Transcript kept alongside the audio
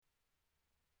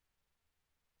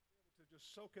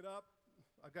just soak it up.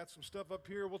 I've got some stuff up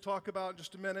here we'll talk about in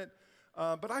just a minute.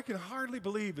 But I can hardly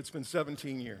believe it's been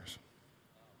 17 years.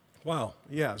 Wow,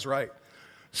 yeah, it's right.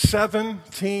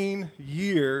 17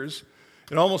 years.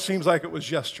 It almost seems like it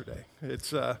was yesterday.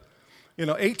 It's,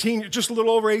 18, just a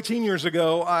little over 18 years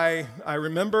ago, I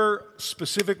remember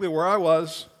specifically where I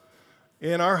was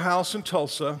in our house in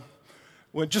Tulsa,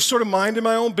 when just sort of minding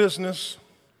my own business,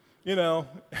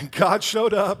 and God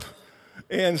showed up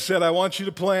and said, I want you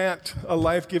to plant a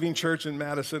life-giving church in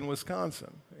Madison,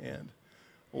 Wisconsin. And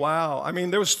wow, I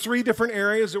mean, there was 3 different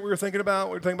areas that we were thinking about.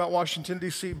 We were thinking about Washington,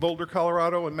 D.C., Boulder,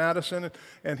 Colorado, and Madison.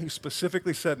 And he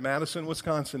specifically said, Madison,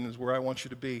 Wisconsin is where I want you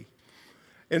to be.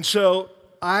 And so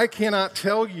I cannot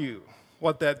tell you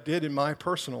what that did in my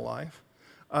personal life.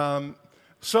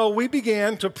 So we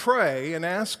began to pray and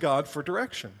ask God for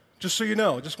direction. Just so you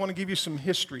know, I just want to give you some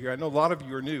history here. I know a lot of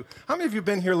you are new. How many of you have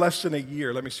been here less than a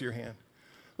year? Let me see your hand.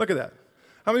 Look at that.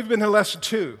 How many of you have been here less than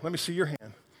 2? Let me see your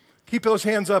hand. Keep those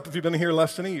hands up if you've been here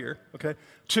less than a year. Okay.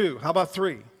 2. How about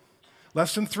 3?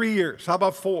 Less than 3 years. How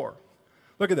about 4?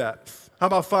 Look at that. How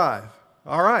about 5?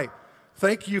 All right.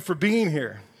 Thank you for being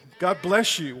here. God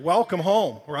bless you. Welcome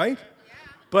home, right?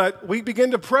 But we began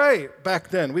to pray back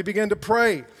then. We began to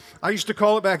pray. I used to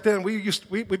call it back then, we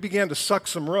began to suck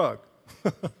some rug.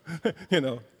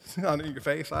 On your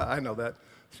face. I know that.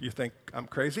 You think I'm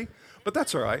crazy, but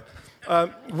that's all right.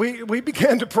 We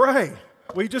began to pray.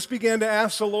 We just began to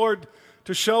ask the Lord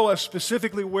to show us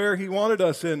specifically where He wanted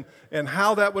us and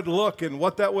how that would look and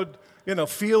what that would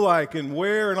feel like and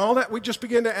where and all that. We just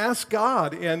began to ask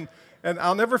God, and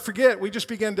I'll never forget. We just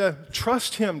began to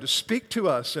trust Him to speak to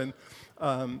us, and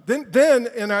then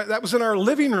that was in our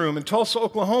living room in Tulsa,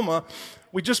 Oklahoma.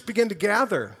 We just began to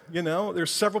gather.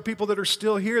 There's several people that are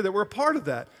still here that were a part of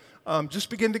that. Just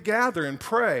begin to gather and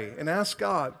pray and ask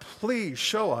God, please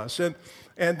show us. And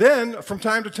then from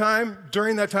time to time,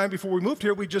 during that time before we moved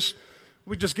here, we just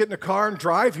get in a car and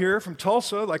drive here from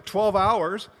Tulsa, like 12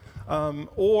 hours,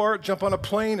 or jump on a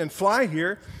plane and fly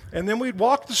here, and then we'd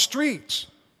walk the streets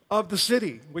of the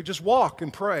city. We'd just walk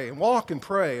and pray and walk and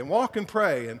pray and walk and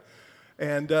pray.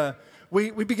 And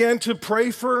we began to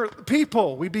pray for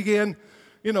people. We began,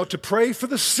 to pray for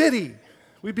the city.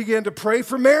 We began to pray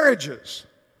for marriages.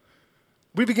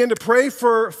 We began to pray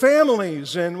for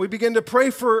families, and we began to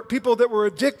pray for people that were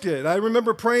addicted. I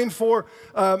remember praying for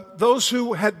those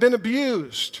who had been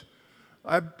abused.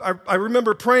 I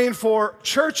remember praying for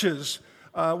churches.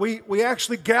 We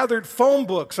actually gathered phone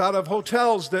books out of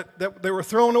hotels that they were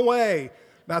thrown away.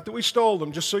 Not that we stole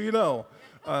them, just so you know.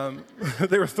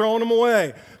 They were throwing them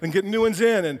away and getting new ones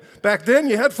in. And back then,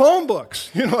 you had phone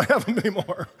books. You don't have them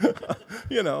anymore.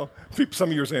 Some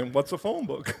of you are saying, what's a phone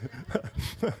book?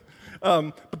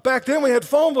 But back then we had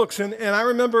phone books, and I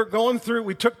remember going through,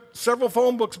 we took several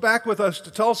phone books back with us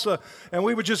to Tulsa, and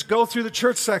we would just go through the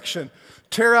church section,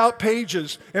 tear out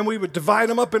pages, and we would divide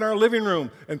them up in our living room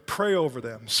and pray over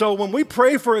them. So when we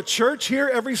pray for a church here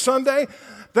every Sunday,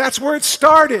 that's where it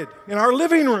started, in our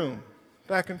living room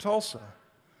back in Tulsa,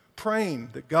 praying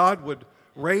that God would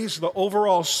raise the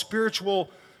overall spiritual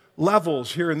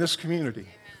levels here in this community.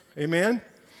 Amen?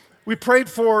 We prayed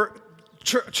for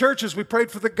churches, we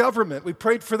prayed for the government, we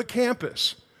prayed for the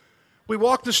campus. We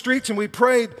walked the streets and we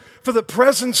prayed for the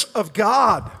presence of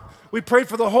God. We prayed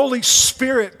for the Holy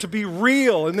Spirit to be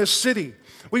real in this city.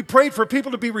 We prayed for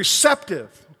people to be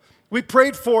receptive. We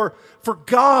prayed for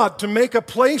God to make a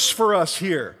place for us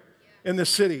here in this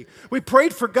city. We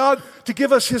prayed for God to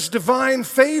give us His divine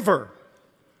favor,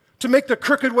 to make the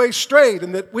crooked way straight,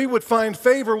 and that we would find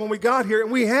favor when we got here,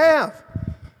 and we have.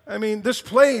 I mean, this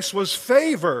place was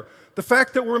favor. The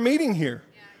fact that we're meeting here.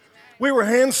 We were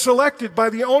hand-selected by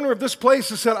the owner of this place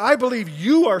and said, I believe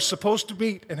you are supposed to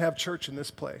meet and have church in this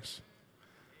place.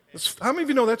 How many of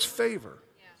you know that's favor?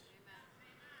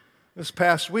 This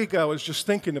past week, I was just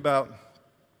thinking about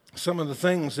some of the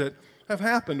things that have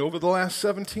happened over the last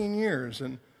 17 years.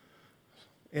 And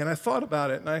I thought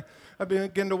about it, and I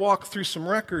began to walk through some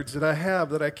records that I have,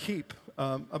 that I keep,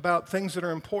 about things that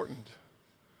are important.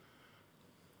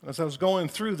 As I was going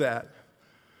through that,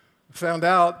 found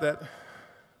out that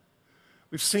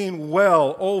we've seen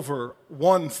well over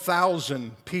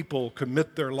 1,000 people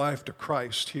commit their life to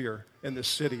Christ here in this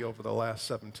city over the last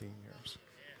 17 years.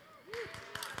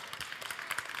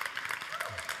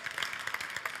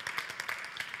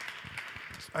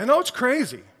 I know it's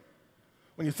crazy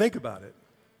when you think about it,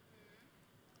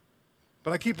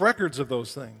 but I keep records of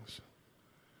those things.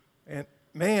 And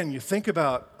man, you think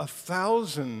about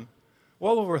 1,000.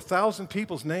 Well over 1,000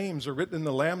 people's names are written in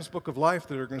the Lamb's Book of Life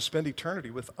that are going to spend eternity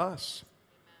with us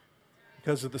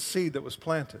because of the seed that was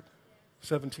planted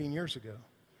 17 years ago.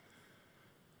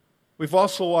 We've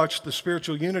also watched the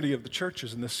spiritual unity of the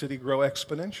churches in this city grow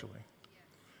exponentially.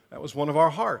 That was one of our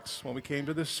hearts when we came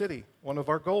to this city, one of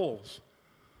our goals,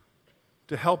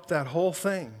 to help that whole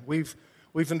thing. We've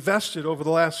invested over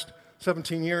the last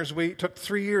 17 years. We took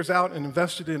 3 years out and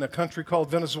invested in a country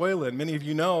called Venezuela, and many of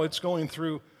you know it's going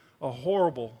through a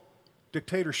horrible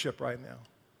dictatorship right now,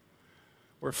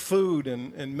 where food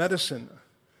and medicine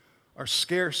are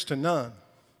scarce to none,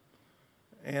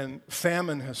 and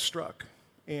famine has struck.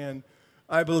 And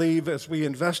I believe as we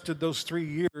invested those 3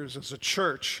 years as a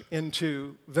church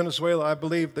into Venezuela, I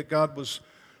believe that God was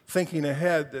thinking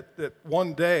ahead that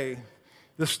one day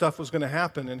this stuff was going to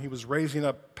happen, and he was raising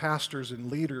up pastors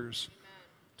and leaders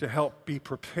to help be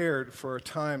prepared for a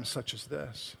time such as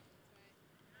this.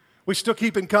 We still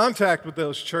keep in contact with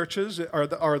those churches, or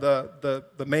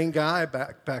the main guy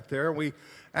back there. We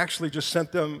actually just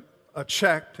sent them a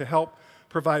check to help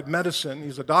provide medicine.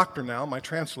 He's a doctor now, my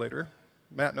translator.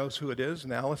 Matt knows who it is,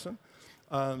 and Allison.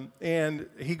 And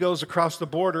he goes across the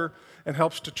border and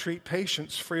helps to treat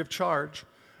patients free of charge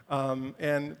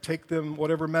and take them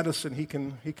whatever medicine he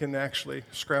can actually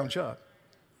scrounge up.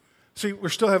 See, we're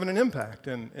still having an impact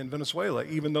in Venezuela,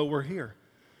 even though we're here.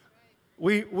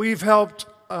 We've helped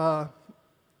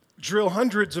drill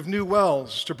hundreds of new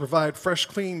wells to provide fresh,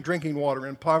 clean drinking water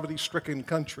in poverty-stricken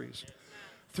countries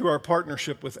through our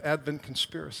partnership with Advent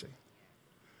Conspiracy.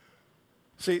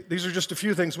 See, these are just a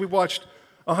few things. We watched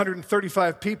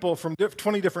 135 people from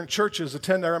 20 different churches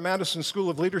attend our Madison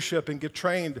School of Leadership and get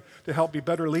trained to help be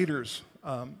better leaders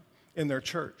in their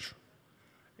church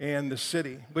and the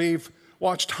city. We've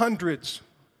watched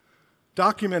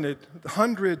documented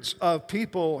hundreds of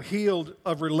people healed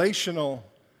of relational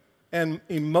and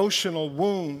emotional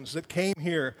wounds that came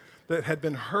here that had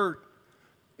been hurt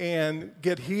and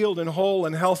get healed and whole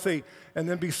and healthy and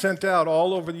then be sent out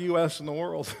all over the U.S. and the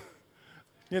world.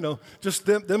 You know, just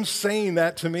them saying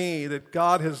that to me, that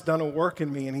God has done a work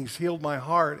in me and he's healed my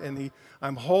heart and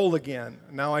I'm whole again.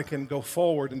 Now I can go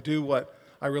forward and do what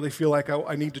I really feel like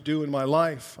I need to do in my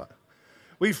life.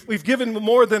 We've given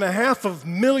more than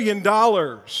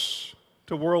 $500,000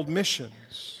 to world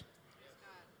missions.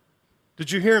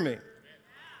 Did you hear me?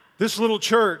 This little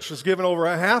church has given over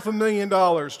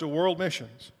 $500,000 to world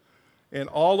missions and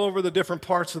all over the different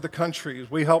parts of the country.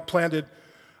 We helped planted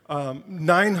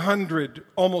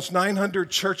almost 900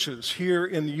 churches here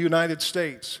in the United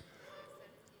States.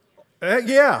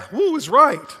 Is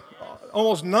right.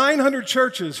 Almost 900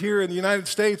 churches here in the United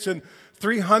States and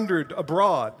 300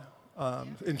 abroad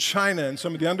in China and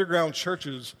some of the underground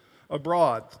churches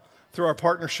abroad through our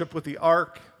partnership with the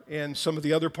Ark and some of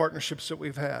the other partnerships that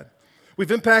we've had.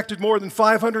 We've impacted more than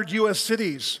 500 U.S.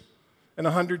 cities and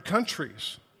 100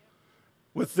 countries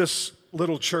with this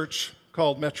little church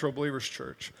called Metro Believers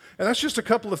Church. And that's just a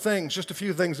couple of things, just a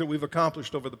few things that we've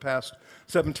accomplished over the past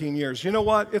 17 years. You know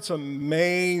what? It's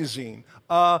amazing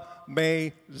what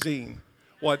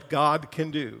God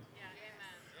can do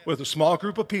with a small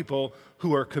group of people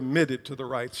who are committed to the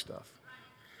right stuff.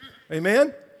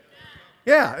 Amen?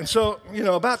 Yeah, and so,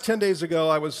 about 10 days ago,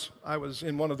 I was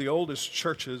in one of the oldest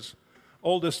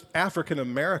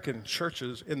African-American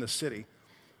churches in the city,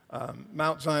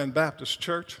 Mount Zion Baptist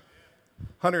Church,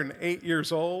 108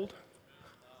 years old.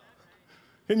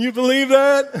 Can you believe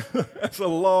that? That's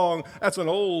an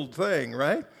old thing,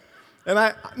 right?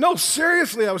 And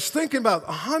seriously, I was thinking about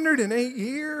 108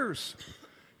 years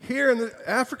here in the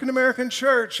African-American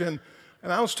church, and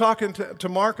I was talking to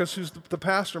Marcus, who's the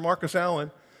pastor, Marcus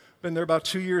Allen, been there about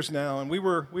 2 years now, and we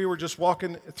were just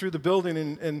walking through the building,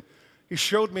 and he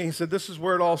showed me, he said, this is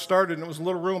where it all started, and it was a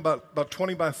little room about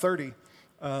 20 by 30,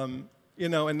 and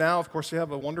now, of course, they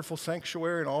have a wonderful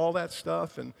sanctuary and all that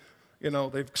stuff, and,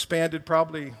 they've expanded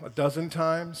probably a dozen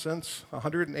times since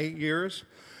 108 years.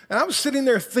 And I was sitting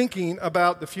there thinking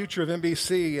about the future of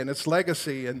NBC and its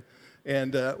legacy and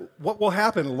what will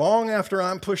happen long after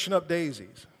I'm pushing up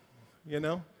daisies,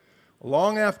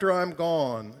 long after I'm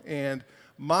gone. And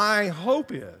my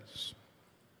hope is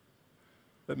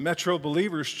that Metro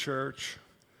Believers Church,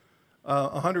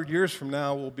 100 years from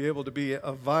now, will be able to be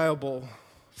a viable,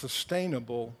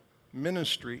 sustainable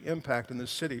ministry impact in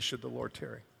this city should the Lord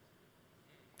tarry.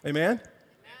 Amen? Amen?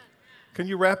 Can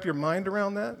you wrap your mind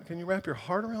around that? Can you wrap your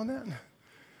heart around that?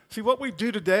 See, what we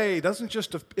do today doesn't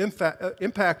just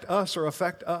impact us or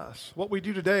affect us. What we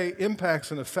do today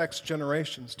impacts and affects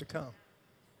generations to come.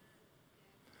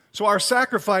 So our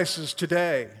sacrifices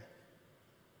today,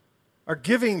 our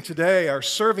giving today, our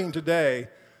serving today,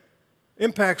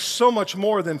 impacts so much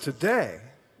more than today,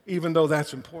 even though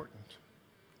that's important.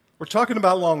 We're talking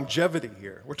about longevity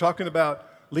here. We're talking about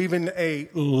leaving a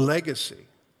legacy.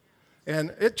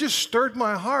 And it just stirred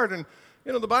my heart. And,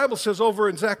 You know, the Bible says over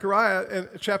in Zechariah in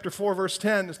chapter 4, verse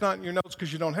 10, it's not in your notes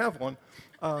because you don't have one,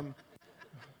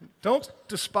 don't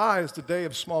despise the day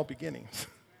of small beginnings.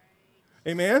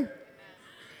 Amen?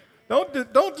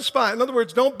 Don't despise. In other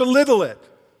words, don't belittle it,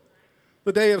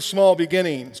 the day of small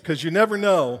beginnings, because you never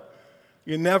know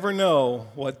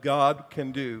what God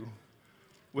can do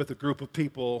with a group of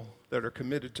people that are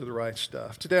committed to the right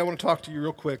stuff. Today I want to talk to you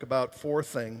real quick about 4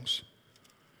 things.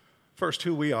 First,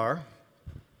 who we are.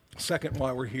 Second,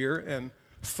 why we're here. And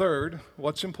third,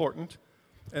 what's important.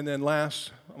 And then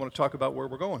last, I want to talk about where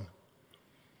we're going.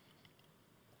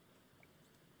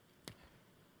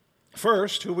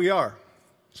 First, who we are.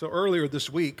 So earlier this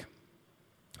week,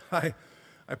 I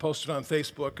posted on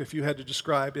Facebook, if you had to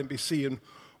describe NBC in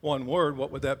one word,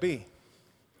 what would that be?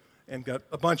 And got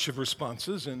a bunch of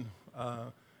responses, and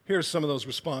here's some of those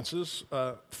responses.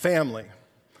 Family.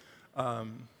 How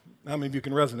many of you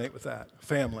can resonate with that?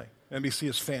 Family. NBC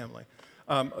is family.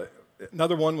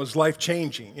 Another one was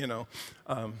life-changing, you know.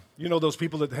 You know those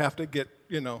people that have to get,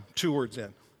 2 words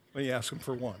in when you ask them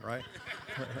for one, right?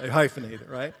 They hyphenate it,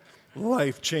 right?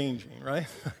 Life-changing, right?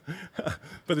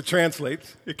 But it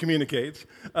translates, it communicates.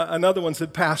 Another one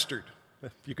said pastored.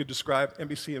 If you could describe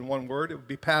NBC in one word, it would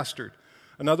be pastored.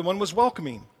 Another one was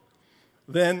welcoming.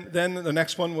 Then the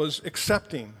next one was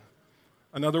accepting.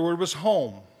 Another word was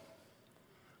home.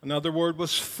 Another word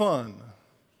was fun.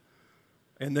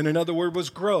 And then another word was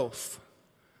growth.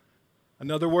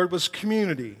 Another word was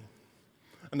community.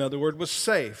 Another word was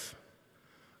safe.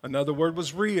 Another word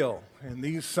was real.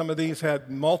 And some of these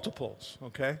had multiples,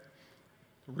 okay?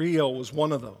 Real was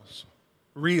one of those.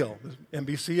 Real.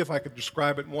 NBC, if I could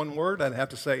describe it in one word, I'd have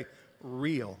to say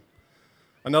real.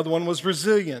 Another one was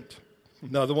resilient.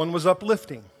 Another one was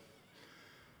uplifting.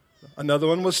 Another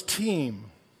one was team.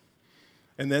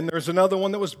 And then there's another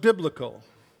one that was biblical.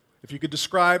 If you could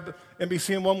describe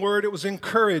NBC in one word, it was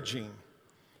encouraging.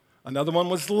 Another one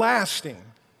was lasting.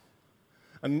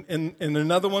 And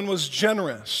another one was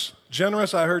generous.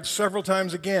 Generous, I heard several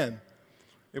times again.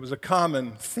 It was a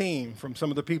common theme from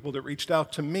some of the people that reached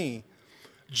out to me.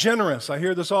 Generous, I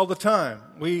hear this all the time.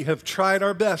 We have tried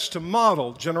our best to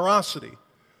model generosity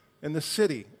in the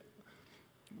city.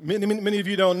 Many of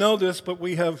you don't know this, but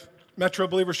Metro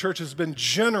Believers Church has been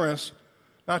generous,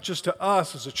 not just to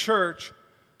us as a church,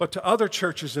 but to other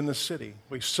churches in the city.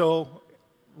 We sow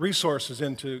resources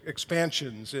into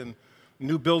expansions and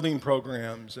new building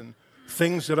programs and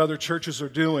things that other churches are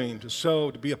doing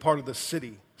to be a part of the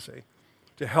city, see,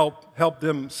 to help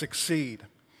them succeed.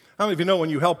 How many of you know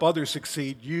when you help others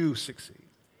succeed, you succeed?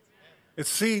 It's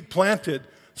seed planted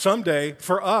someday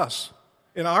for us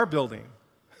in our building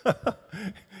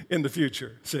in the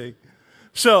future, see?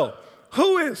 So,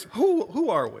 who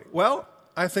are we? Well,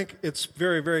 I think it's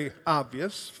very, very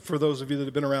obvious for those of you that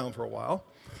have been around for a while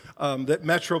that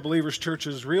Metro Believers Church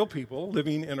is real people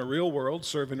living in a real world,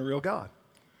 serving a real God.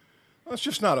 Well, it's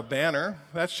just not a banner.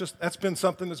 That's been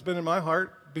something that's been in my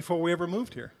heart before we ever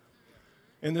moved here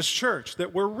in this church,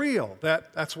 that we're real.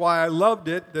 That's why I loved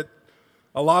it, that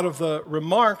a lot of the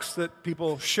remarks that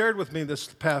people shared with me this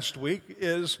past week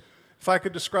is, if I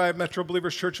could describe Metro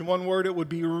Believers Church in one word, it would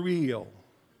be real.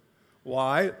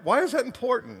 Why? Why is that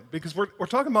important? Because we're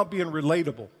talking about being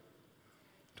relatable.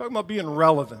 We're talking about being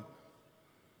relevant.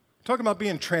 We're talking about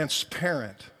being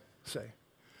transparent, say.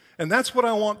 And that's what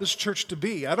I want this church to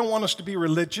be. I don't want us to be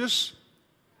religious.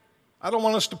 I don't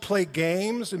want us to play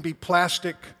games and be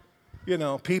plastic,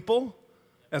 people,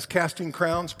 as Casting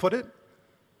Crowns put it.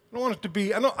 I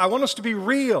want us to be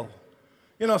real.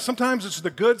 Sometimes it's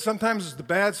the good, sometimes it's the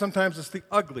bad, sometimes it's the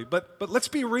ugly. But let's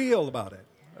be real about it.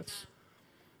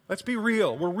 Let's be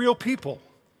real. We're real people.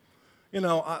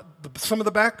 Some of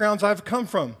the backgrounds I've come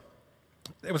from,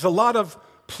 there was a lot of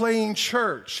playing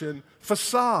church and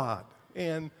facade,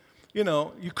 and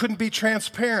you couldn't be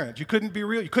transparent. You couldn't be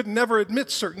real. You could never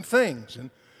admit certain things. And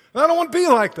I don't want to be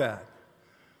like that.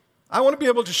 I want to be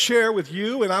able to share with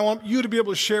you, and I want you to be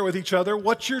able to share with each other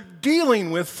what you're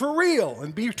dealing with for real,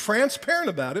 and be transparent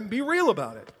about it and be real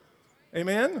about it.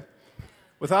 Amen?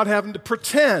 Without having to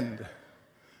pretend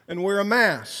and wear a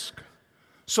mask.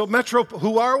 So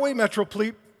who are we? Metro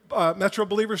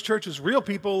Believers Church is real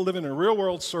people living in a real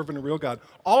world, serving a real God.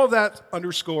 All of that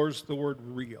underscores the word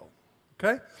real,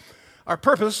 okay? Our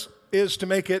purpose is to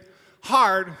make it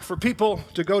hard for people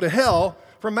to go to hell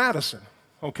from Madison,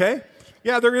 okay?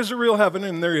 Yeah, there is a real heaven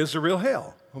and there is a real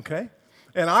hell, okay?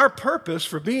 And our purpose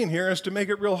for being here is to make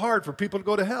it real hard for people to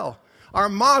go to hell. Our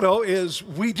motto is,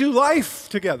 we do life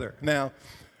together. Now,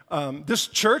 this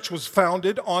church was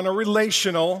founded on a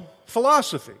relational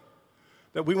philosophy.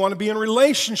 That we want to be in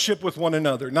relationship with one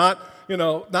another, not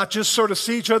just sort of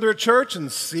see each other at church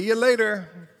and see you later,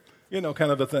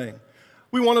 kind of a thing.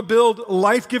 We want to build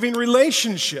life-giving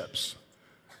relationships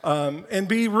and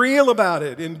be real about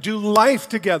it and do life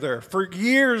together. For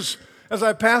years, as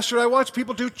I pastored, I watched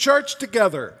people do church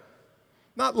together,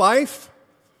 not life.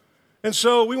 And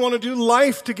so we want to do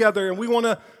life together, and we want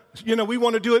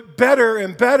to do it better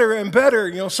and better and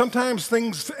better. Sometimes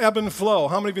things ebb and flow.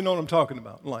 How many of you know what I'm talking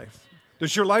about in life?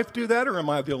 Does your life do that, or am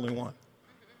I the only one?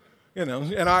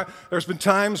 There's been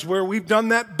times where we've done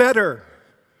that better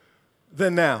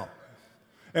than now.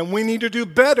 And we need to do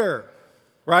better,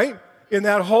 right? In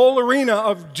that whole arena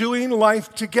of doing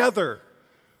life together,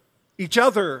 each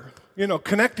other,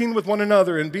 connecting with one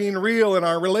another and being real in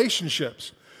our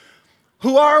relationships.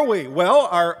 Who are we? Well,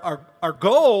 our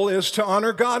goal is to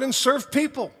honor God and serve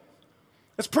people.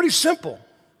 It's pretty simple.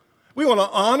 We want to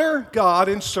honor God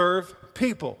and serve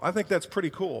people. I think that's pretty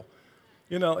cool.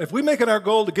 If we make it our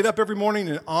goal to get up every morning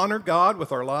and honor God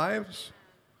with our lives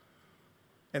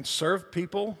and serve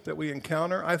people that we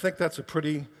encounter, I think that's a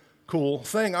pretty cool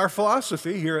thing. Our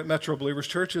philosophy here at Metro Believers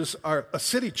Church is a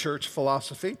city church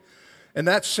philosophy, and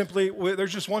that's simply,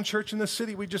 there's just one church in this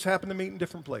city. We just happen to meet in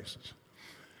different places.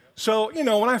 So,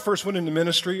 when I first went into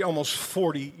ministry almost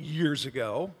 40 years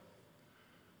ago,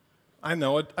 I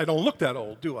know it, I don't look that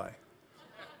old, do I?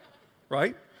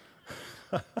 Right?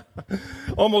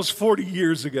 Almost 40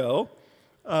 years ago,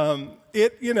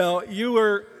 you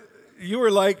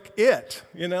were like it,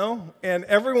 and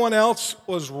everyone else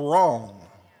was wrong.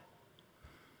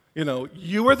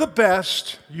 You were the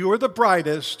best, you were the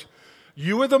brightest,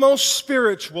 you were the most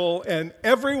spiritual, and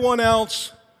everyone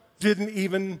else didn't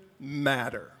even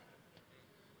matter.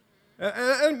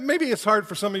 And maybe it's hard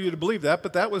for some of you to believe that,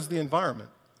 but that was the environment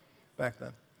back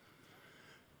then.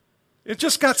 It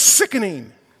just got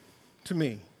sickening to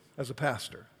me as a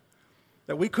pastor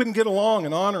that we couldn't get along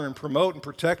and honor and promote and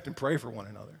protect and pray for one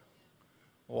another.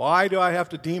 Why do I have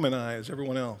to demonize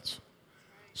everyone else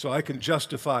so I can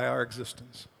justify our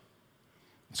existence?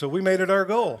 So we made it our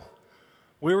goal.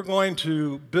 We were going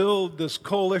to build this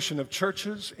coalition of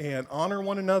churches and honor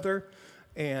one another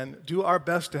and do our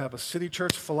best to have a city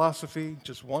church philosophy,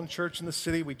 just one church in the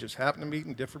city. We just happen to meet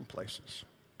in different places.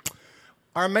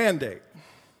 Our mandate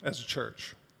as a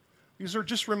church, these are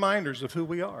just reminders of who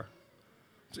we are,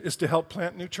 is to help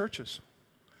plant new churches.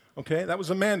 Okay, that was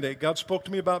a mandate. God spoke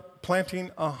to me about planting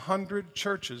 100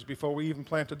 churches before we even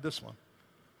planted this one.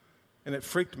 And it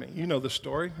freaked me. You know the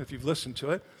story if you've listened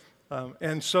to it.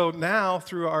 And so now,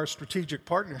 through our strategic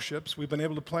partnerships, we've been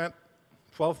able to plant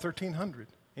 1,300.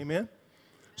 Amen?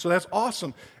 So that's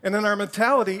awesome. And then our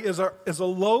mentality is a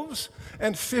loaves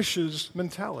and fishes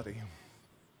mentality.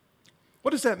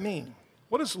 What does that mean?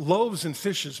 What does loaves and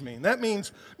fishes mean? That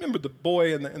means, remember the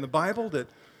boy in the Bible that,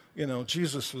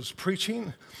 Jesus was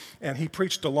preaching, and he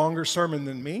preached a longer sermon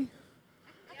than me?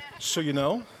 So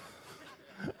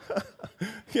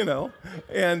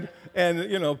and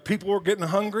people were getting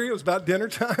hungry. It was about dinner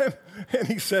time, and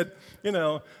he said,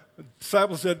 the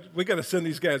disciples said, we got to send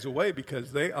these guys away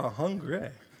because they are hungry.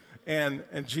 And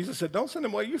Jesus said, don't send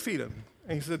them away, you feed them.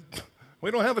 And he said,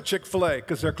 we don't have a Chick-fil-A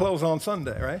because they're closed on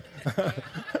Sunday, right?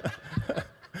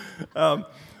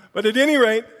 But at any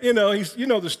rate, you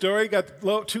know the story. He got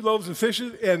 2 loaves and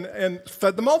fishes and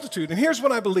fed the multitude. And here's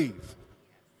what I believe.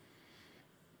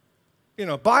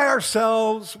 By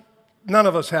ourselves, none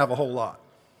of us have a whole lot.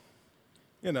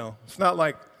 It's not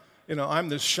like, I'm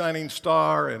this shining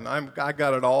star and I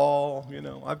got it all.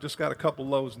 I've just got a couple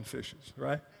loaves and fishes,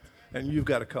 right? And you've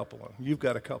got a couple, and you've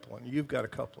got a couple, and you've got a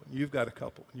couple, and you've got a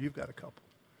couple, and you've got a couple.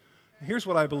 And here's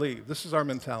what I believe. This is our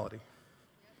mentality.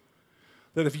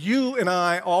 That if you and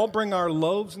I all bring our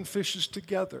loaves and fishes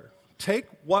together, take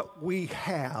what we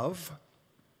have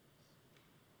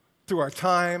through our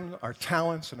time, our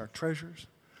talents, and our treasures,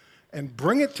 and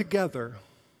bring it together,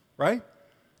 right?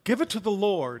 Give it to the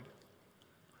Lord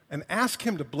and ask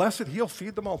Him to bless it, He'll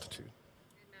feed the multitude.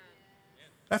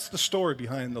 That's the story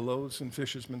behind the loaves and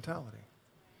fishes mentality.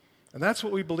 And that's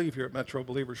what we believe here at Metro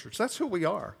Believers Church. That's who we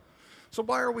are. So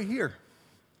why are we here?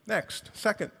 Next,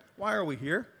 second, why are we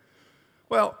here?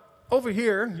 Well, over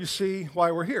here, you see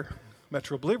why we're here.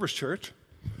 Metro Believers Church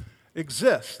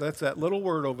exists. That's that little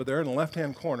word over there in the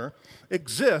left-hand corner.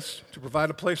 Exists to provide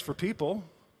a place for people.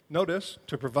 Notice,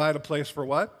 to provide a place for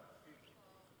what?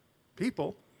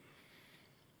 People.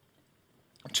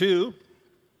 To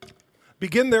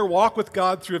begin their walk with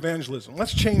God through evangelism.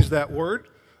 Let's change that word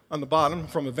on the bottom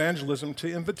from evangelism to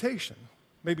invitation.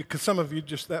 Maybe because some of you,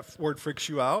 just that word freaks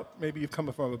you out. Maybe you've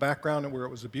come from a background where it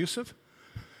was abusive.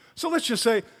 So let's just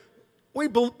say,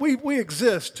 We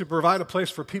exist to provide a place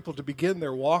for people to begin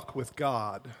their walk with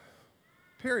God,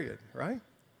 period, right?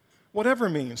 Whatever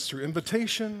means, through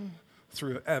invitation,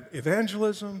 through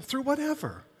evangelism, through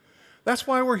whatever. That's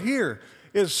why we're here,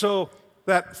 is so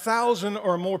that 1,000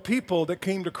 or more people that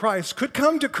came to Christ could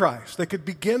come to Christ. They could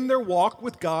begin their walk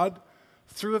with God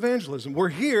through evangelism. We're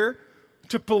here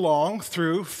to belong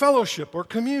through fellowship or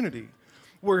community.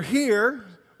 We're here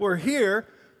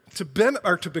to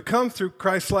become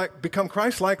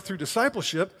Christ-like through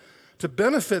discipleship, to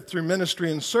benefit through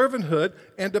ministry and servanthood,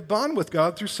 and to bond with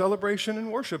God through celebration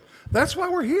and worship. That's why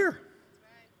we're here.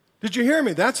 Did you hear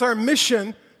me? That's our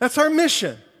mission. That's our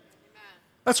mission.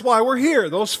 That's why we're here.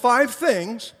 Those 5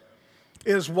 things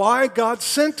is why God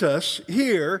sent us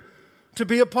here to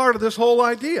be a part of this whole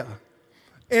idea.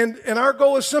 And our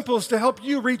goal is simple, is to help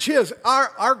you reach His.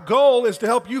 Our goal is to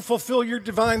help you fulfill your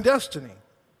divine destiny.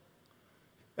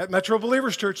 At Metro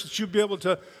Believers Church, that you'll be able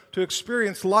to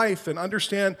experience life and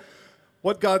understand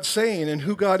what God's saying and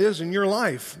who God is in your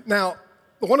life. Now,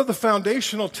 one of the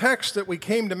foundational texts that we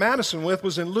came to Madison with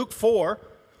was in Luke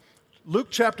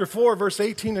chapter 4, verse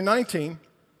 18 and 19,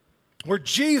 where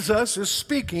Jesus is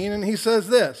speaking, and He says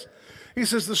this. He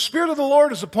says, "The Spirit of the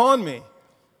Lord is upon me,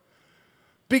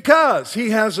 because He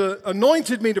has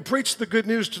anointed me to preach the good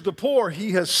news to the poor.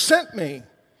 He has sent me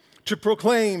to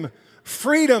proclaim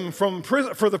freedom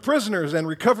for the prisoners and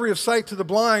recovery of sight to the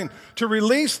blind, to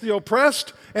release the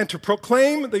oppressed, and to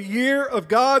proclaim the year of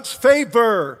God's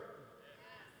favor."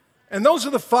 And those are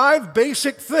the 5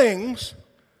 basic things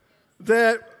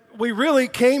that we really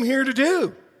came here to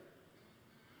do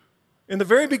in the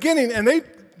very beginning, and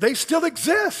they still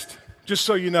exist, just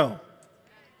so you know.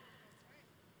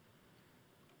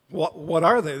 What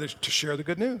are they? They're to share the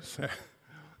good news.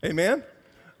 Amen?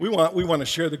 We want to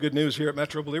share the good news here at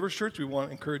Metro Believers Church. We want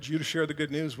to encourage you to share the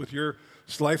good news with your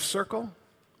life circle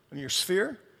and your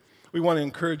sphere. We want to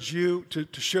encourage you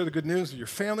to share the good news with your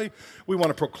family. We want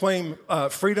to proclaim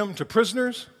freedom to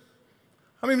prisoners.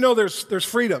 How many of you know there's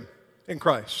freedom in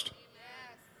Christ?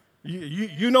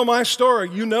 You know my story.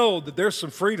 You know that there's some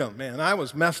freedom. Man, I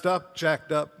was messed up,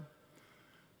 jacked up.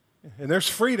 And there's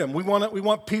freedom. We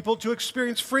want people to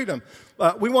experience freedom.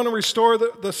 We want to restore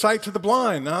the sight to the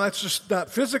blind. Now, that's just not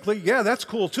physically. Yeah, that's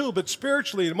cool too, but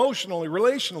spiritually, emotionally,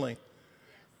 relationally.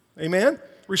 Amen?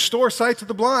 Restore sight to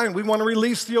the blind. We want to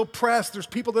release the oppressed. There's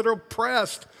people that are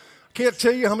oppressed. I can't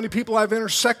tell you how many people I've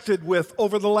intersected with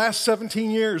over the last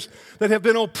 17 years that have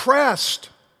been oppressed.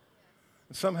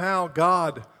 And somehow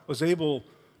God was able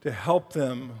to help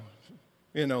them,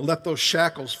 let those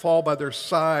shackles fall by their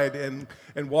side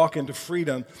and walk into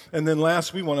freedom. And then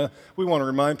last, we want to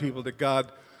remind people that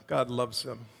God loves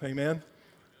them. Amen?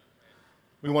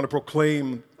 We want to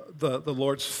proclaim the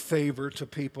Lord's favor to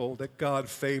people, that God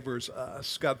favors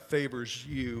us. God favors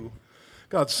you.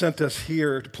 God sent us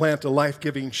here to plant a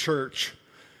life-giving church.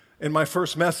 And my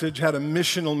first message had a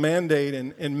missional mandate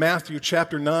in Matthew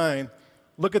chapter 9.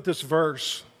 Look at this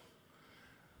verse.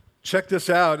 Check this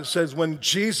out. It says, when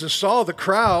Jesus saw the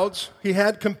crowds, He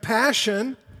had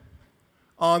compassion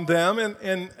on them.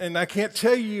 And I can't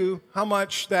tell you how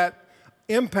much that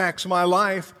impacts my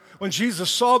life. When Jesus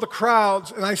saw the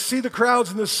crowds, and I see the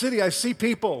crowds in the city, I see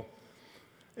people.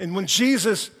 And when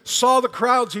Jesus saw the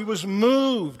crowds, He was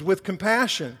moved with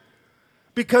compassion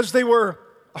because they were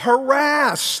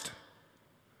harassed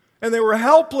and they were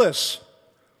helpless,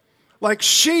 like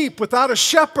sheep without a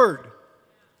shepherd.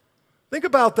 Think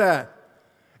about that.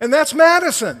 And that's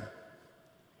Madison.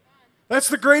 That's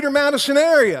the greater Madison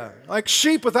area, like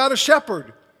sheep without a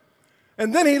shepherd.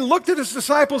 And then He looked at His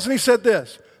disciples and He said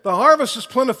this, the harvest is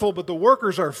plentiful, but the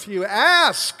workers are few.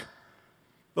 Ask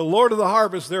the Lord of the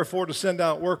harvest, therefore, to send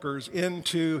out workers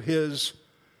into His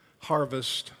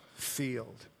harvest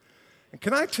field. And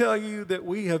can I tell you that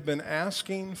we have been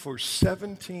asking for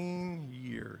 17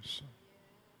 years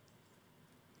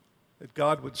that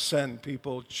God would send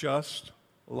people just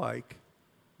like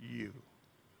you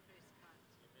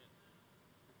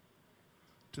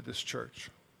to this church.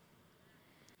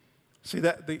 See,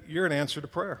 you're an answer to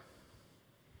prayer.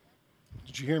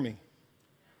 Did you hear me?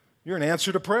 You're an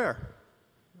answer to prayer.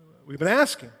 We've been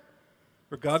asking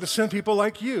for God to send people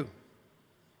like you.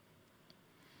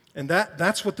 And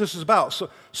that's what this is about. So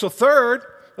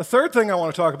the third thing I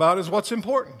want to talk about is what's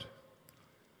important.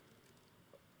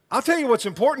 I'll tell you what's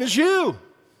important is you.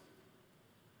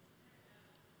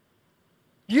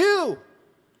 You.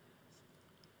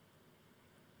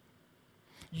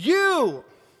 You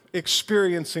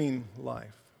experiencing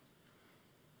life.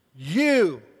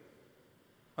 You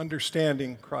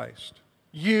understanding Christ.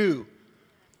 You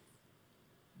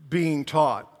being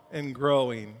taught and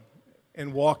growing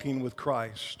and walking with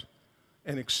Christ.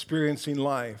 and experiencing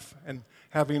life and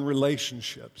having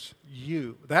relationships.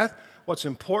 You. What's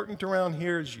important around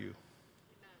here is you.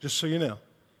 Just so you know.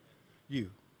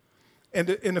 You. And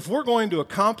if we're going to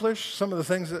accomplish some of the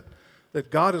things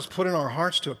that God has put in our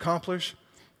hearts to accomplish,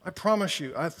 I promise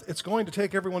you, it's going to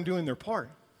take everyone doing their part.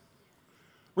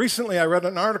 Recently, I read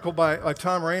an article by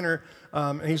Tom Rainer,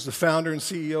 and he's the founder and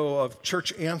CEO of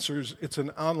Church Answers. It's an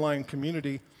online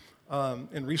community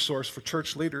and resource for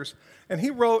church leaders. And he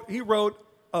wrote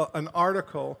an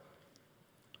article,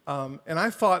 and I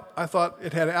thought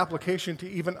it had application to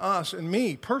even us and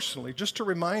me personally, just to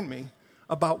remind me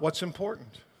about what's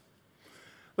important.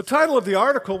 The title of the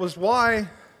article was Why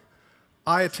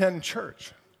I Attend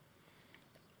Church.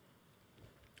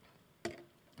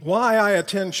 Why I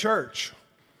attend church.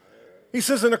 He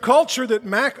says, in a culture that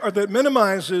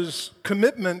minimizes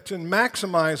commitment and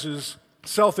maximizes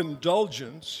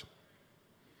self-indulgence,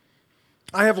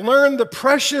 I have learned the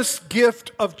precious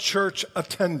gift of church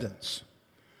attendance,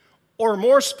 or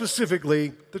more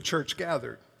specifically, the church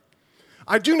gathered.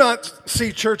 I do not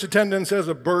see church attendance as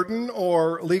a burden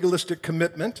or legalistic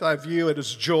commitment. I view it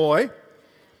as joy,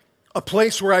 a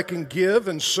place where I can give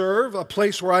and serve, a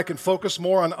place where I can focus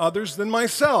more on others than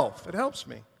myself. It helps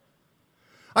me.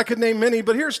 I could name many,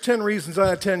 but here's 10 reasons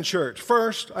I attend church.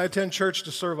 First, I attend church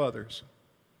to serve others.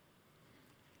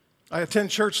 I attend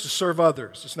church to serve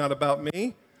others. It's not about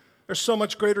me. There's so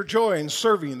much greater joy in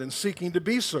serving than seeking to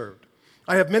be served.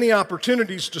 I have many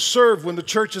opportunities to serve when the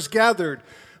church is gathered.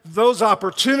 Those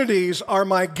opportunities are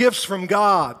my gifts from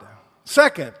God.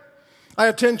 Second, I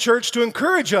attend church to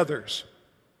encourage others.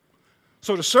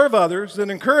 So to serve others,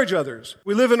 then encourage others.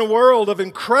 We live in a world of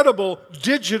incredible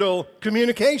digital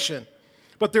communication,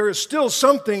 but there is still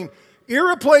something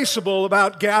irreplaceable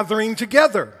about gathering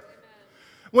together.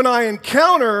 When I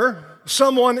encounter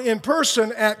someone in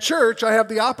person at church, I have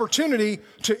the opportunity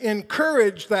to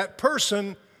encourage that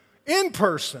person in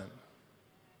person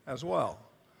as well,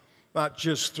 not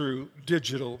just through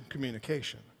digital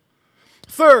communication.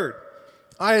 Third,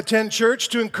 I attend church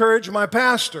to encourage my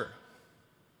pastor.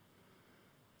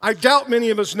 I doubt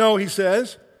many of us know, he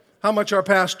says, how much our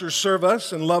pastors serve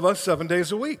us and love us 7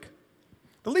 days a week.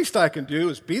 The least I can do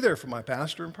is be there for my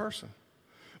pastor in person.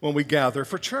 When we gather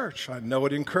for church, I know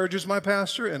it encourages my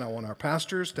pastor, and I want our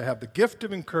pastors to have the gift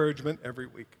of encouragement every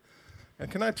week.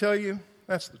 And can I tell you,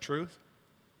 that's the truth.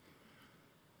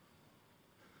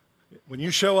 When you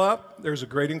show up, there's a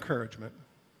great encouragement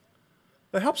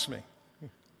that helps me.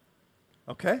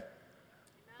 Okay?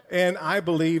 And I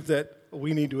believe that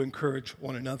we need to encourage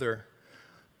one another.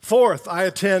 Fourth, I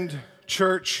attend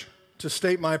church to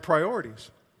state my priorities.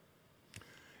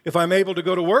 If I'm able to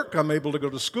go to work, I'm able to go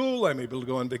to school, I'm able to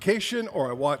go on vacation, or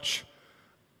I watch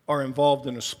or involved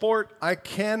in a sport, I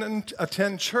can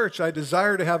attend church. I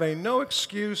desire to have a no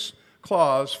excuse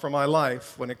clause for my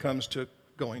life when it comes to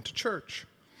going to church.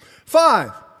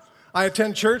 5, I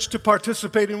attend church to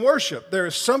participate in worship. There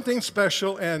is something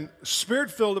special and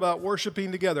spirit-filled about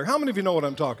worshiping together. How many of you know what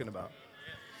I'm talking about?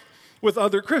 With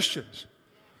other Christians.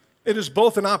 It is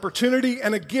both an opportunity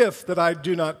and a gift that I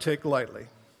do not take lightly.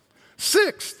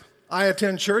 6th, I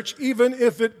attend church even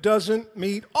if it doesn't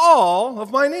meet all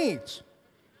of my needs.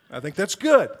 I think that's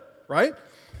good, right?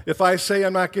 If I say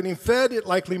I'm not getting fed, it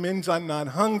likely means I'm not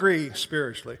hungry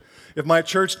spiritually. If my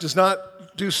church does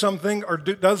not do something or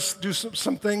does do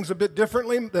some things a bit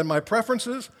differently than my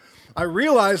preferences, I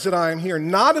realize that I am here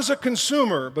not as a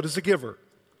consumer, but as a giver.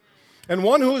 And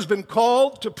one who has been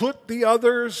called to put the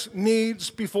other's needs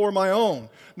before my own.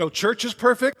 No church is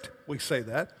perfect. We say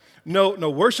that. No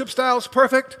worship style is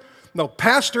perfect. No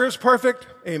pastor is perfect.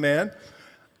 Amen.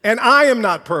 And I am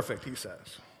not perfect, he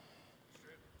says.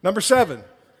 Number 7,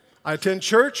 I attend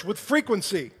church with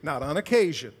frequency, not on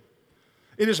occasion.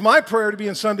 It is my prayer to be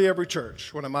in Sunday every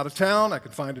church. When I'm out of town, I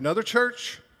can find another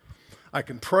church. I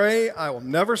can pray. I will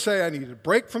never say I need a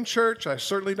break from church. I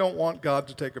certainly don't want God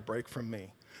to take a break from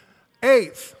me.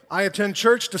 8th, I attend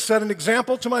church to set an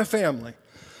example to my family.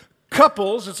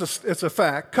 Couples, it's a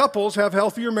fact, couples have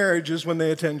healthier marriages when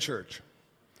they attend church.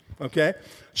 Okay?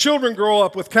 Children grow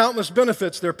up with countless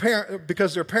benefits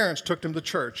because their parents took them to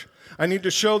church. I need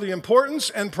to show the importance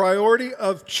and priority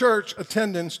of church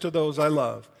attendance to those I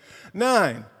love.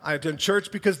 9, I attend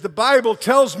church because the Bible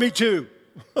tells me to.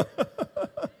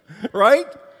 Right?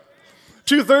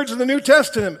 2/3 of the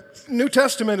New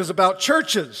Testament is about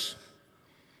churches,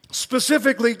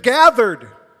 specifically gathered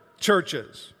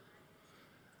churches.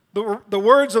 The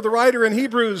words of the writer in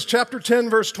Hebrews chapter 10,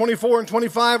 verse 24 and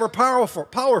 25 are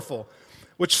powerful,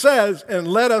 which says, "And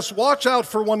let us watch out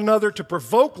for one another to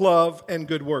provoke love and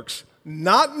good works,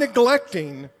 not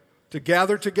neglecting to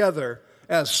gather together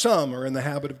as some are in the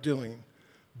habit of doing,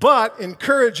 but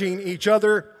encouraging each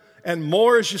other, and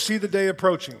more as you see the day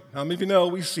approaching. How many of you know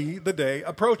we see the day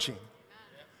approaching?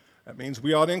 That means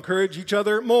we ought to encourage each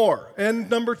other more. And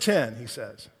number 10, he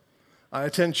says, I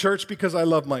attend church because I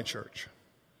love my church.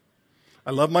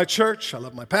 I love my church. I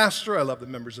love my pastor. I love the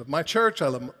members of my church. I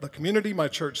love the community my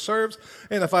church serves.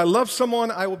 And if I love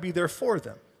someone, I will be there for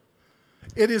them.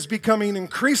 It is becoming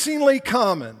increasingly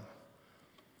common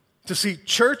to see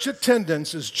church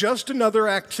attendance as just another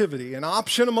activity, an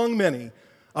option among many,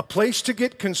 a place to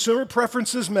get consumer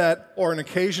preferences met, or an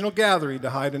occasional gathering to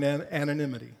hide in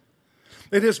anonymity.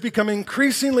 It has become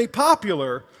increasingly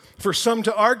popular for some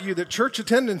to argue that church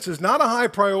attendance is not a high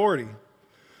priority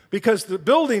because the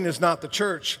building is not the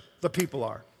church, the people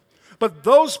are. But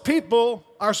those people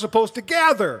are supposed to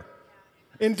gather.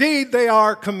 Indeed, they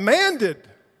are commanded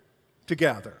to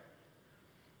gather.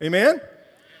 Amen?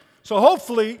 So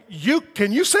hopefully,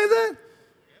 can you say that?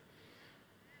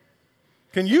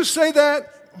 Can you say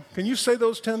that? Can you say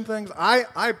those 10 things?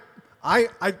 I've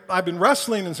been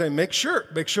wrestling and saying, make sure,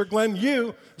 Glenn,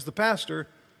 you, as the pastor,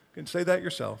 can say that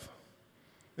yourself.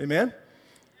 Amen?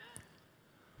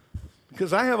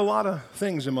 Because I have a lot of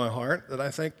things in my heart that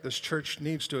I think this church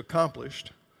needs to accomplish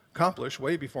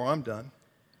way before I'm done.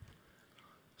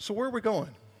 So where are we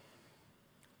going?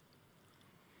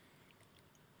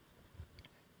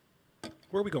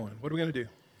 Where are we going? What are we going to do?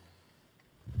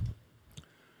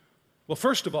 Well,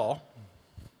 first of all,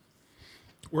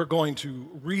 we're going to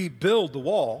rebuild the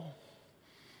wall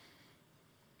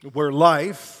where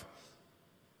life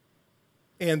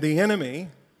and the enemy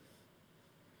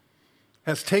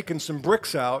has taken some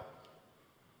bricks out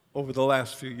over the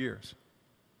last few years.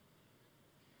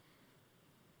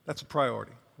 That's a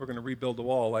priority. We're going to rebuild the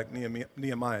wall like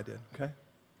Nehemiah did, okay?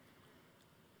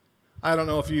 I don't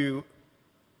know if you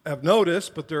have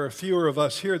noticed, but there are fewer of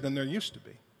us here than there used to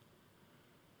be.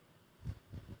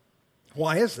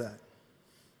 Why is that?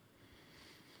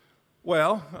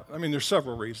 Well, I mean, there's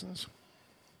several reasons.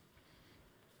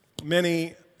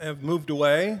 Many have moved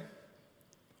away,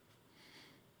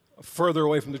 further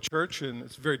away from the church, and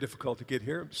it's very difficult to get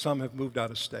here. Some have moved out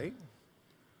of state.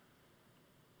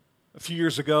 A few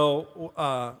years ago,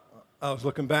 I was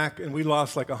looking back, and we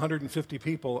lost like 150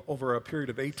 people over a period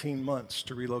of 18 months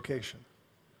to relocation.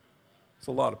 It's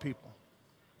a lot of people.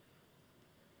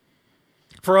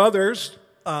 For others,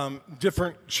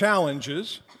 different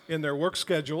challenges in their work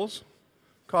schedules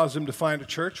caused them to find a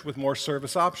church with more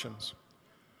service options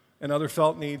and other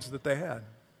felt needs that they had.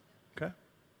 Okay?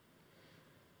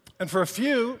 And for a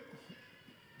few,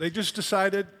 they just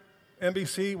decided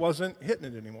NBC wasn't hitting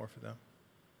it anymore for them.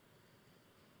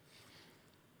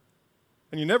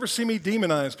 And you never see me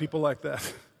demonize people like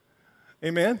that.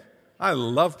 Amen? I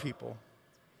love people.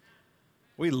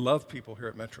 We love people here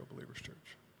at Metro Believers Church.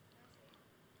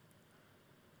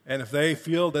 And if they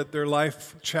feel that their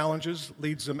life challenges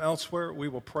leads them elsewhere, we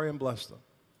will pray and bless them.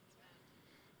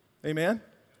 Amen?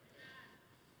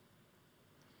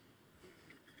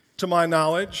 To my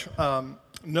knowledge,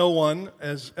 no one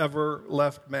has ever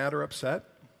left mad or upset.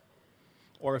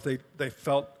 Or if they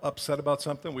felt upset about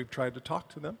something, we've tried to talk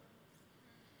to them.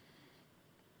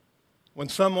 When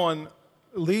someone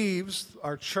leaves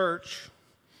our church,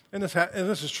 and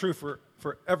this is true for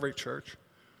every church,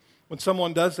 when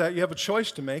someone does that, you have a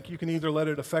choice to make. You can either let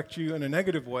it affect you in a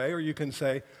negative way, or you can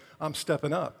say, I'm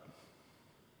stepping up,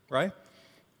 right?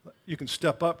 You can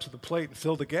step up to the plate and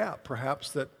fill the gap,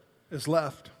 perhaps, that is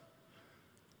left.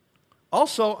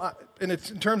 Also, in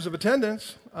terms of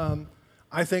attendance,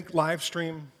 I think live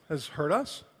stream has hurt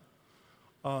us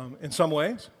in some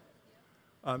ways.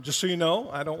 Just so you know,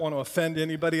 I don't want to offend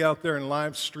anybody out there in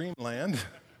live stream land,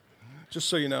 just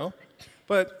so you know.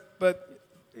 But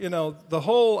you know, the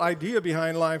whole idea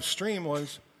behind live stream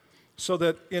was so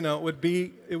that, you know, it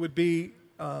would be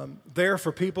there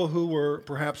for people who were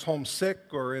perhaps homesick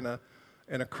or in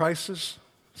a crisis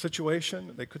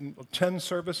situation. They couldn't attend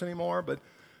service anymore, but,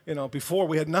 you know, before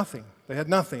we had nothing. They had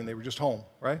nothing. They were just home,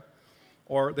 right?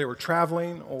 Or they were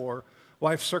traveling, or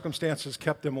life circumstances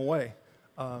kept them away.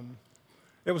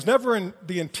 It was never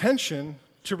the intention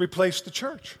to replace the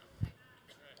church.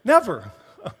 Never.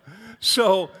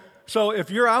 So if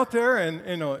you're out there and,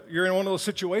 you know, you're in one of those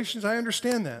situations, I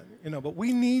understand that, you know, but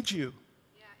we need you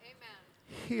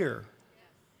here.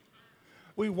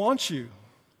 We want you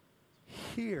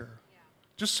here.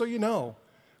 Just so you know,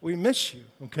 we miss you,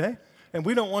 okay? And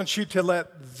we don't want you to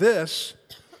let this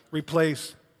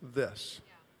replace this.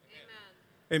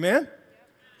 Amen?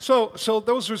 So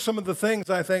those are some of the things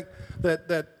I think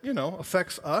that you know,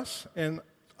 affects us and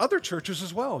other churches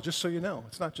as well, just so you know.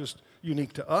 It's not just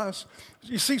unique to us.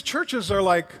 You see, churches are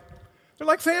they're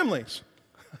like families.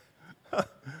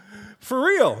 For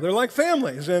real, they're like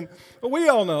families. And we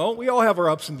all know, we all have our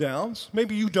ups and downs.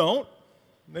 Maybe you don't.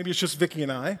 Maybe it's just Vicki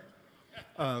and I.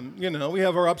 We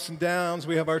have our ups and downs.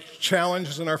 We have our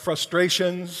challenges and our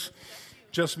frustrations.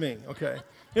 Just me, okay.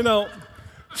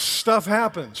 Stuff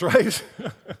happens, right?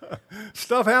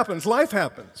 Stuff happens. Life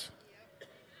happens.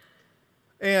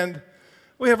 And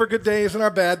we have our good days and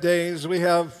our bad days. We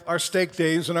have our steak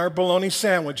days and our bologna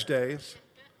sandwich days.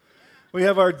 We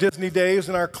have our Disney days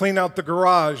and our clean out the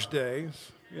garage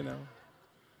days,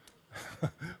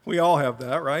 We all have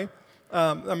that, right?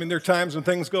 There are times when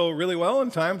things go really well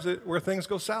and times where things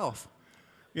go south,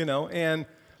 And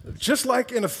just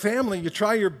like in a family, you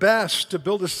try your best to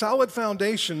build a solid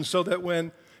foundation so that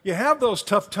when you have those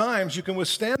tough times, you can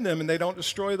withstand them and they don't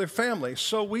destroy their family.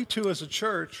 So we too as a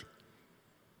church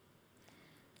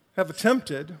have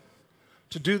attempted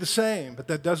to do the same, but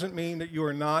that doesn't mean that you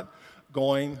are not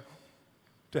going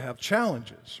to have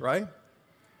challenges, right?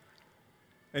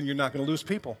 And you're not going to lose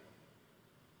people,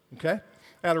 okay?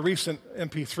 At a recent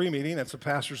MP3 meeting, that's a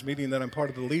pastor's meeting that I'm part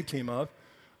of the lead team of,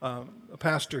 a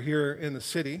pastor here in the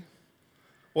city,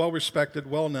 well-respected,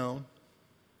 well-known,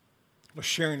 was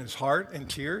sharing his heart in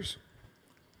tears.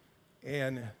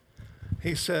 And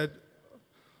he said,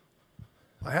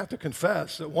 I have to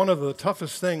confess that one of the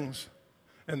toughest things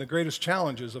and the greatest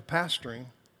challenges of pastoring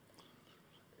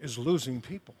is losing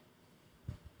people.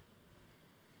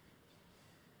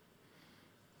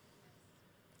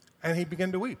 And he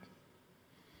began to weep.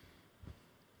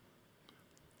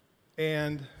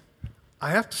 And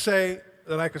I have to say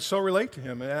that I could so relate to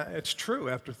him. It's true,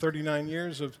 after 39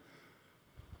 years of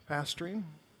pastoring,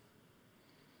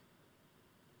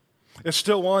 it's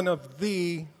still one of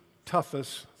the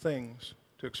toughest things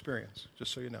to experience,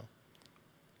 just so you know.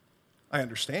 I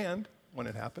understand when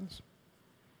it happens,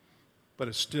 but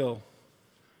it still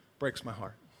breaks my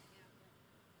heart.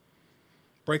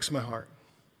 Breaks my heart.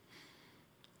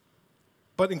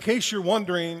 But in case you're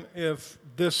wondering if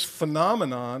this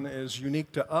phenomenon is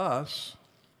unique to us,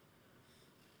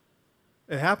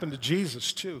 it happened to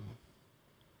Jesus too.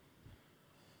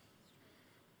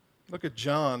 Look at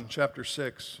John chapter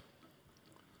 6.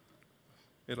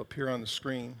 It'll appear on the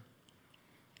screen.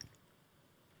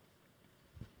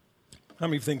 How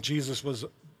many think Jesus was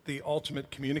the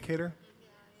ultimate communicator?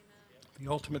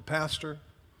 The ultimate pastor?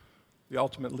 The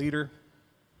ultimate leader?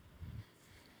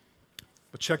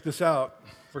 But check this out.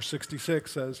 Verse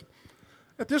 66 says,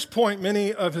 at this point,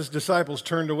 many of his disciples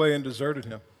turned away and deserted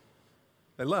him.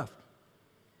 They left.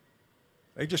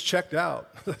 They just checked out.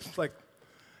 It's like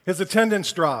his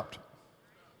attendance dropped.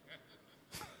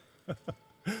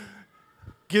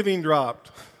 Giving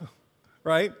dropped.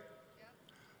 Right?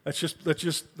 Let's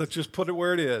just put it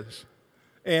where it is.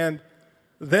 And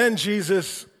then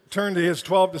Jesus turned to his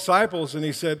 12 disciples and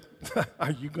he said,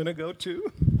 are you going to go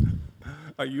too?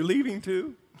 Are you leaving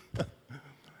too?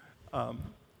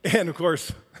 And of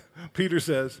course, Peter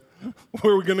says,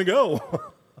 where are we going to go?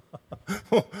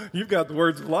 You've got the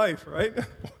words of life, right?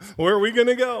 Where are we going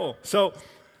to go? So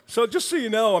just so you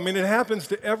know, it happens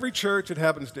to every church. It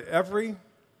happens to every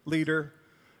leader.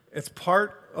 It's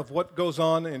part of what goes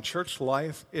on in church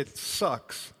life. It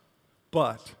sucks,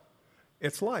 but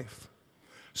it's life.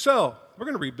 So we're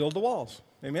going to rebuild the walls.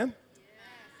 Amen?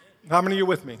 How many of you are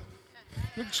with me?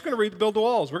 We're just going to rebuild the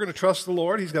walls. We're going to trust the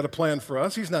Lord. He's got a plan for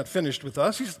us. He's not finished with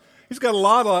us. He's got a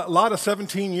lot of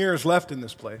 17 years left in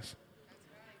this place.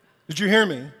 Did you hear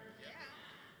me?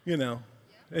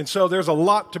 And so there's a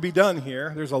lot to be done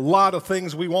here. There's a lot of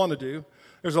things we want to do.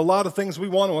 There's a lot of things we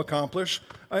want to accomplish.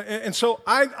 And so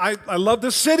I love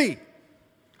this city.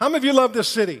 How many of you love this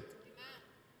city?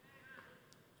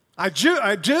 I do.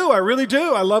 I really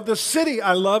do. I love this city.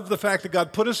 I love the fact that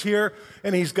God put us here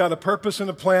and He's got a purpose and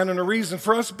a plan and a reason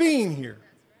for us being here.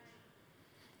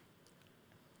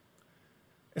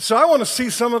 And so I want to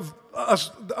see some of us,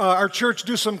 our church,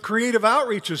 do some creative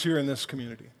outreaches here in this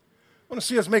community. I want to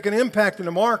see us make an impact and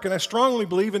a mark, and I strongly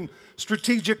believe in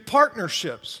strategic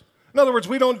partnerships. In other words,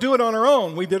 we don't do it on our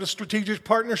own. We did a strategic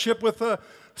partnership with the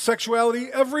Sexuality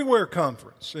Everywhere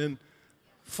Conference, and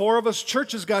 4 of us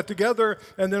churches got together,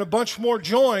 and then a bunch more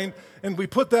joined, and we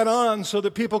put that on so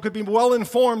that people could be well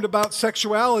informed about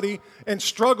sexuality and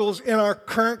struggles in our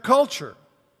current culture.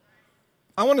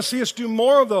 I want to see us do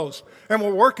more of those, and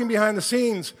we're working behind the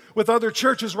scenes with other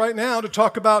churches right now to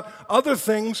talk about other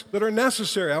things that are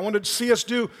necessary. I want to see us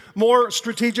do more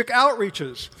strategic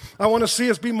outreaches. I want to see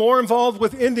us be more involved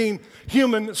with ending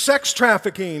human sex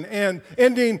trafficking and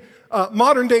ending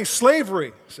modern-day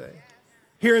slavery, say,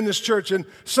 here in this church. And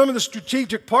some of the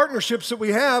strategic partnerships that we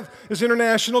have is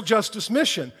International Justice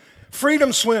Mission.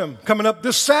 Freedom Swim coming up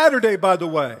this Saturday, by the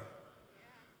way.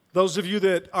 Those of you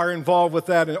that are involved with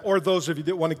that, or those of you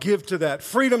that want to give to that.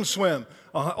 Freedom Swim,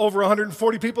 over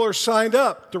 140 people are signed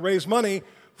up to raise money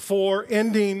for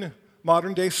ending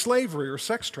modern-day slavery or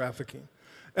sex trafficking.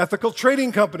 Ethical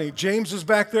Trading Company, James is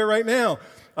back there right now.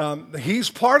 He's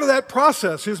part of that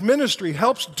process. His ministry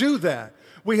helps do that.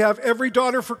 We have Every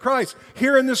Daughter for Christ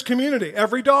here in this community,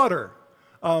 every daughter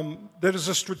that is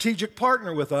a strategic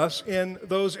partner with us in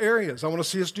those areas. I want to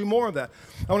see us do more of that.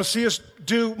 I want to see us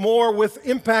do more with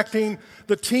impacting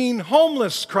the teen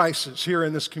homeless crisis here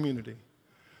in this community.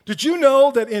 Did you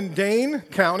know that in Dane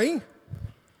County,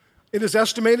 it is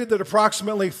estimated that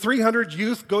approximately 300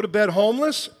 youth go to bed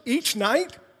homeless each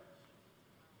night?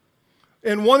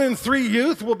 And 1 in 3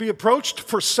 youth will be approached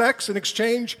for sex in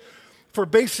exchange for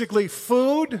basically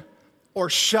food or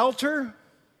shelter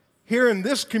here in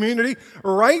this community,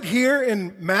 right here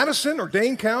in Madison or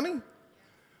Dane County.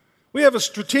 We have a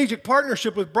strategic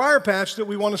partnership with Briar Patch that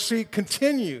we want to see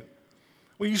continue.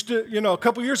 We used to, a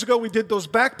couple years ago, we did those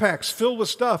backpacks filled with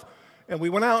stuff, and we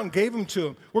went out and gave them to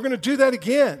them. We're going to do that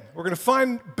again. We're going to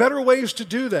find better ways to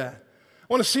do that.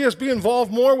 I want to see us be involved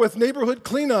more with neighborhood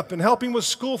cleanup and helping with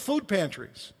school food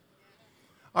pantries.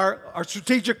 Our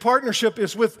strategic partnership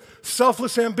is with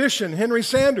Selfless Ambition, Henry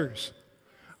Sanders.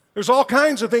 There's all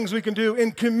kinds of things we can do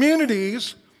in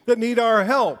communities that need our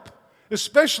help,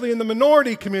 especially in the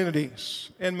minority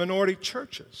communities and minority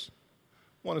churches.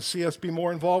 I want to see us be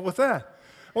more involved with that.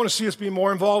 I want to see us be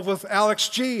more involved with Alex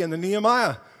G. and the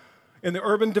Nehemiah in the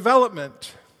urban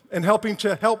development and helping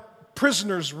to help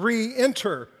prisoners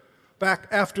re-enter back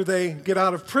after they get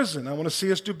out of prison. I want to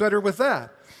see us do better with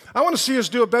that. I want to see us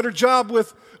do a better job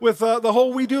with the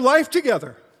whole We Do Life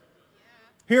Together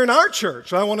here in our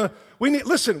church. We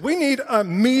need a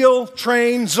meal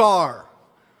train czar.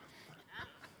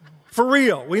 For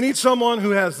real. We need someone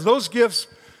who has those gifts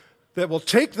that will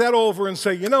take that over and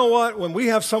say, you know what, when we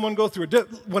have someone go through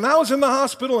when I was in the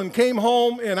hospital and came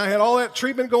home and I had all that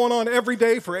treatment going on every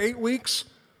day for 8 weeks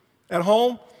at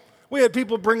home, we had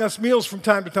people bring us meals from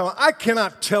time to time. I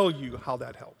cannot tell you how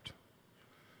that helped.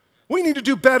 We need to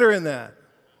do better in that.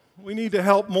 We need to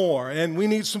help more, and we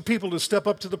need some people to step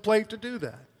up to the plate to do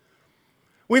that.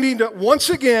 We need to, once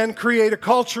again, create a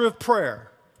culture of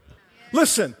prayer.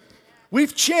 Listen,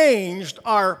 we've changed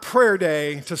our prayer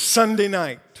day to Sunday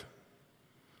night.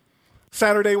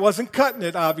 Saturday wasn't cutting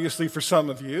it, obviously, for some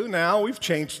of you. Now we've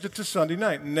changed it to Sunday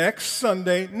night. Next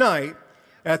Sunday night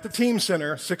at the Team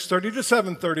Center, 6:30 to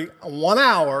 7:30, 1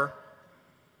 hour,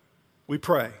 we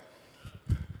pray.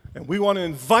 And we want to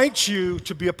invite you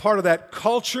to be a part of that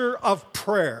culture of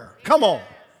prayer. Come on.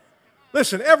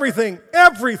 Listen, everything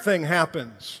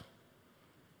happens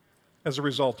as a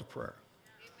result of prayer.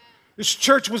 This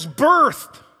church was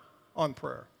birthed on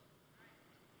prayer.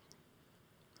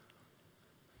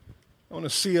 I want to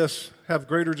see us have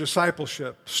greater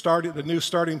discipleship. The new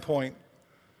starting point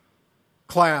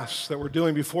class that we're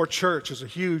doing before church is a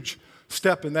huge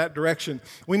step in that direction.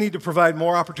 We need to provide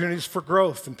more opportunities for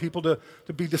growth and people to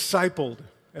be discipled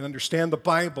and understand the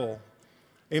Bible.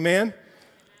 Amen?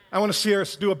 I want to see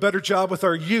us do a better job with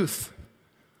our youth.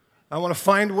 I want to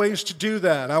find ways to do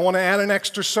that. I want to add an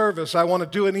extra service. I want to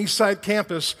do an Eastside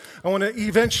campus. I want to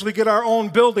eventually get our own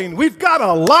building. We've got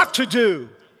a lot to do.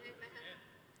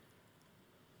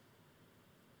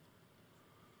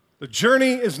 The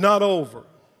journey is not over.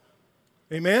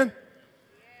 Amen?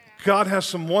 God has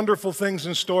some wonderful things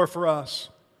in store for us.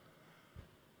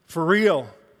 For real.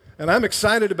 And I'm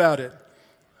excited about it.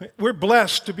 We're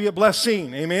blessed to be a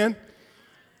blessing. Amen?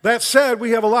 That said,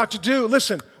 we have a lot to do.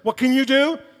 Listen, what can you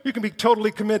do? You can be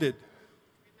totally committed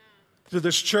to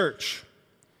this church.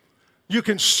 You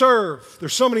can serve.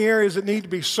 There's so many areas that need to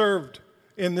be served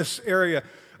in this area.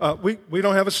 We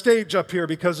don't have a stage up here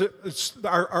because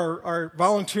our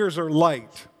volunteers are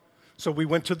light. So we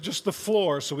went to just the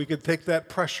floor so we could take that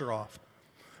pressure off.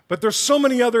 But there's so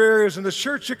many other areas in the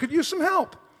church that could use some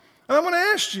help. And I want to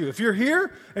ask you, if you're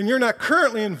here and you're not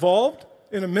currently involved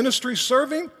in a ministry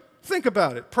serving, think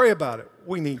about it. Pray about it.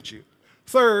 We need you.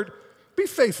 Third, be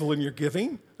faithful in your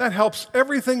giving. That helps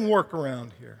everything work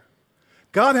around here.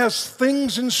 God has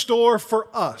things in store for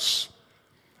us.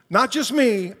 Not just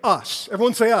me, us.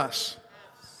 Everyone say us.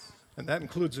 And that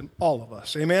includes all of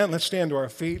us. Amen? Let's stand to our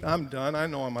feet. I'm done. I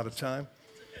know I'm out of time.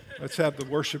 Let's have the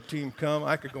worship team come.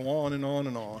 I could go on and on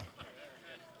and on.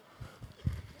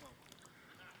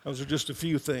 Those are just a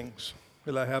few things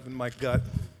that I have in my gut.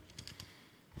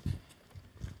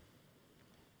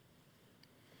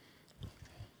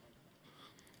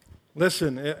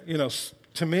 Listen,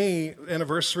 to me,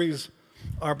 anniversaries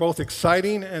are both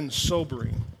exciting and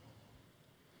sobering.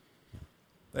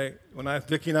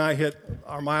 Vicki and I hit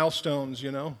our milestones,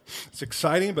 it's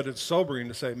exciting, but it's sobering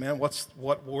to say, man,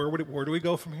 where do we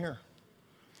go from here?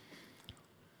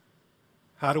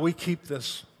 How do we keep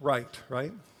this right?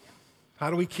 How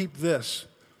do we keep this?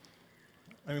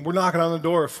 I mean, we're knocking on the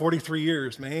door of 43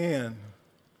 years, man.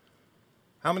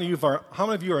 How many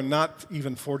of you are not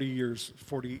even 43 years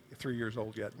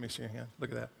old yet? Let me see your hand.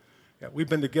 Look at that. Yeah, we've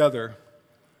been together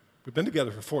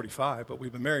for 45, but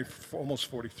we've been married for almost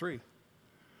 43.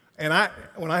 And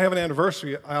when I have an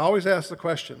anniversary, I always ask the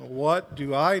question, what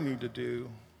do I need to do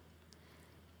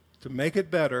to make it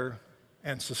better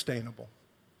and sustainable?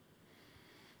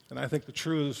 And I think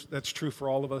that's true for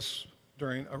all of us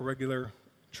during a regular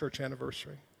church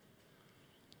anniversary.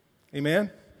 Amen?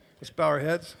 Let's bow our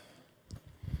heads.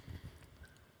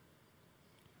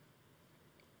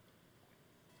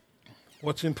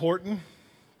 What's important?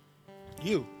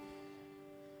 You.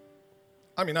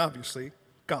 I mean, obviously,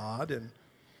 God and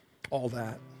all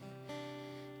that.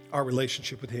 Our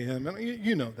relationship with Him. I mean,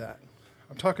 you know that.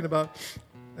 I'm talking about,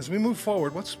 as we move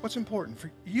forward, what's important?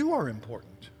 For you are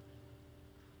important.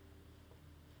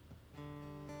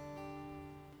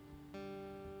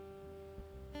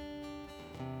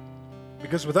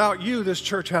 Because without you, this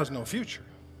church has no future.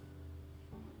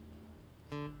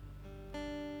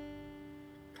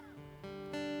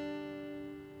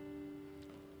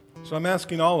 So I'm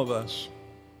asking all of us,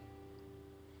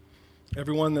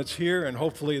 everyone that's here, and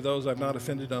hopefully those I've not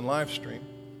offended on live stream,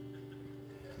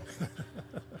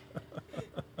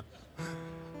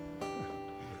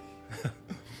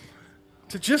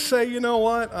 to just say, you know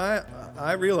what,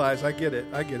 I realize, I get it,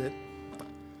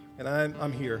 and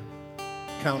I'm here.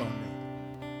 Count on me.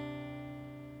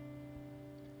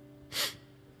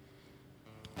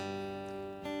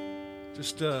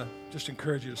 Just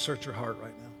encourage you to search your heart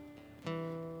right now.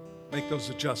 Make those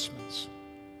adjustments.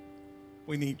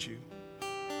 We need you.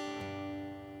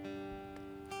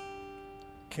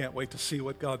 Can't wait to see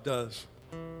what God does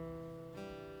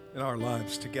in our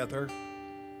lives together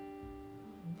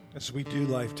as we do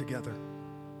life together.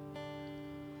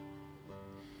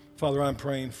 Father, I'm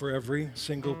praying for every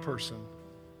single person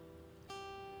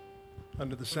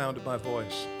under the sound of my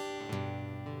voice.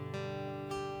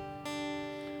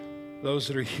 Those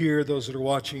that are here, those that are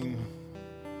watching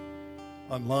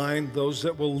online, those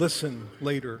that will listen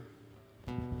later.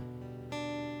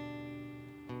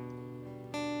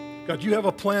 God, you have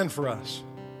a plan for us.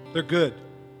 They're good.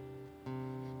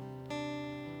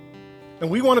 And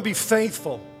we want to be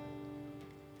faithful.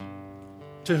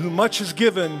 To whom much is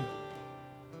given,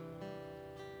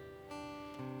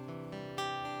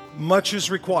 much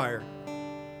is required.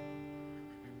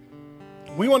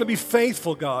 We want to be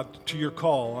faithful, God, to your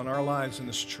call on our lives in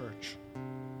this church.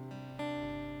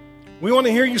 We want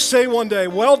to hear you say one day,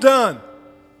 well done,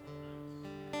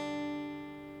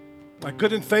 my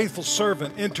good and faithful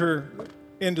servant, enter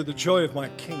into the joy of my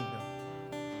kingdom.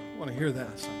 I want to hear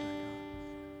that someday,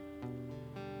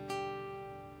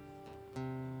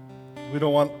 God. We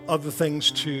don't want other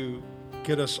things to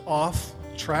get us off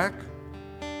track.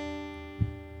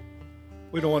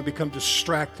 We don't want to become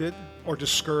distracted or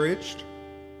discouraged.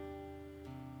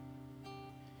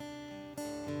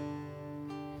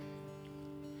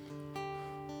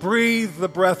 Breathe the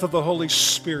breath of the Holy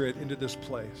Spirit into this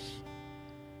place.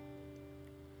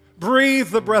 Breathe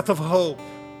the breath of hope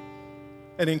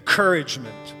and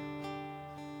encouragement.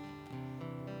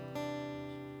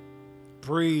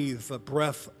 Breathe the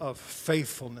breath of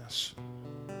faithfulness.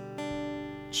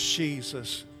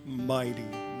 Jesus' mighty